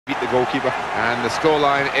goalkeeper. And the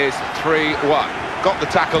scoreline is 3-1. Got the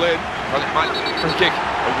tackle in, but it might free kick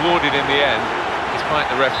awarded in the end, despite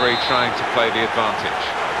the referee trying to play the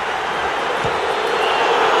advantage.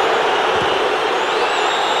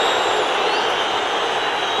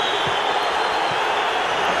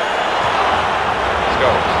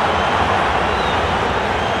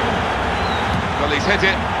 Well, he's hit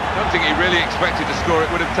it. I don't think he really expected to score. It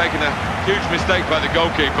would have taken a huge mistake by the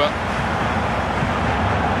goalkeeper.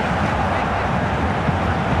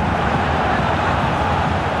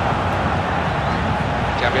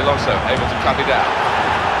 Xabi Alonso able to cut it out.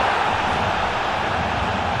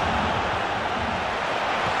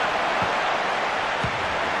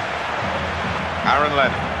 Aaron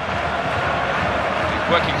Lennon. He's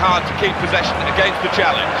working hard to keep possession against the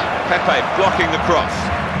challenge. Pepe blocking the cross.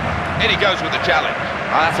 In he goes with the challenge.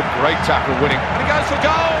 Oh, that's a great tackle, winning. And he goes for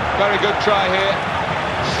goal! Very good try here.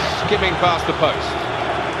 Skimming past the post.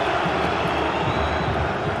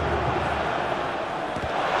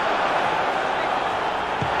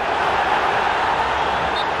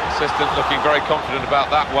 Assistant looking very confident about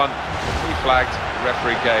that one. He flagged, the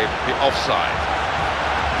referee gave the offside.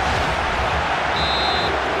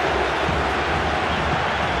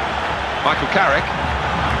 Michael Carrick.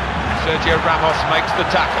 Sergio Ramos makes the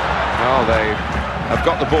tackle. Well, they have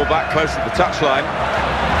got the ball back close to the touchline.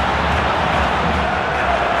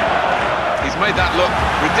 He's made that look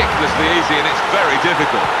ridiculously easy, and it's very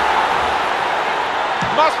difficult.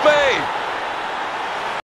 Must be!